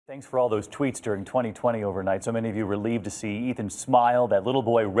Thanks for all those tweets during 2020 overnight. So many of you relieved to see Ethan smile, that little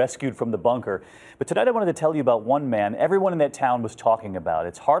boy rescued from the bunker. But tonight I wanted to tell you about one man everyone in that town was talking about.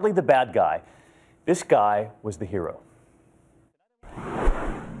 It's hardly the bad guy. This guy was the hero.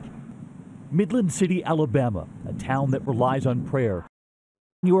 Midland City, Alabama, a town that relies on prayer.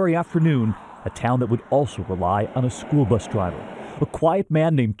 January afternoon, a town that would also rely on a school bus driver, a quiet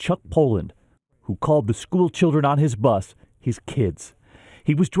man named Chuck Poland, who called the school children on his bus his kids.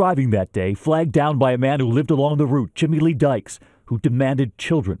 He was driving that day, flagged down by a man who lived along the route, Jimmy Lee Dykes, who demanded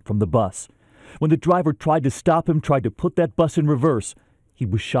children from the bus. When the driver tried to stop him, tried to put that bus in reverse, he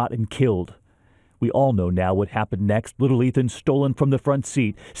was shot and killed. We all know now what happened next. Little Ethan stolen from the front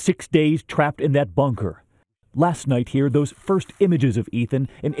seat, 6 days trapped in that bunker. Last night here, those first images of Ethan,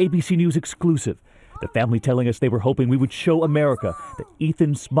 an ABC News exclusive. The family telling us they were hoping we would show America that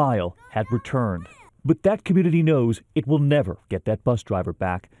Ethan's smile had returned. But that community knows it will never get that bus driver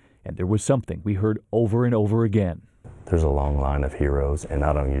back. And there was something we heard over and over again. There's a long line of heroes, and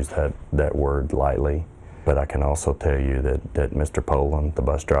I don't use that word lightly. But I can also tell you that Mr. Poland, the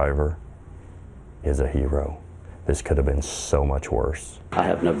bus driver, is a hero. This could have been so much worse. I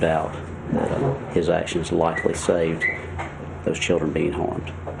have no doubt that his actions likely saved those children being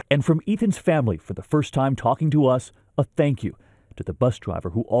harmed. And from Ethan's family, for the first time talking to us, a thank you to the bus driver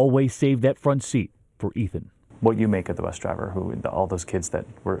who always saved that front seat for Ethan. What you make of the bus driver, all those kids that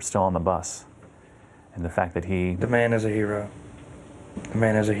were still on the bus, and the fact that he... The man is a hero. The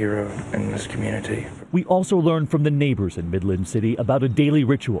man is a hero in this community. We also learned from the neighbors in Midland City about a daily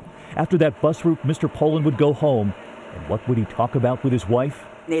ritual. After that bus route, Mr. Poland would go home. And what would he talk about with his wife?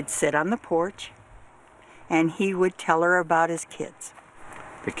 They'd sit on the porch, and he would tell her about his kids.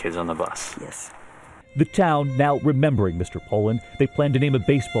 The kids on the bus. Yes. The town now remembering Mr. Poland. They plan to name a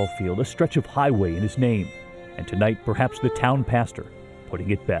baseball field, a stretch of highway in his name. And tonight, perhaps the town pastor putting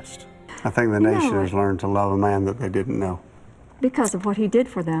it best. I think the nation has learned to love a man that they didn't know. Because of what he did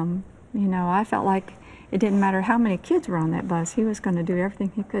for them. You know, I felt like it didn't matter how many kids were on that bus. He was going to do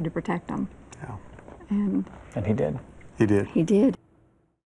everything he could to protect them. Yeah. And he did. He did. He did.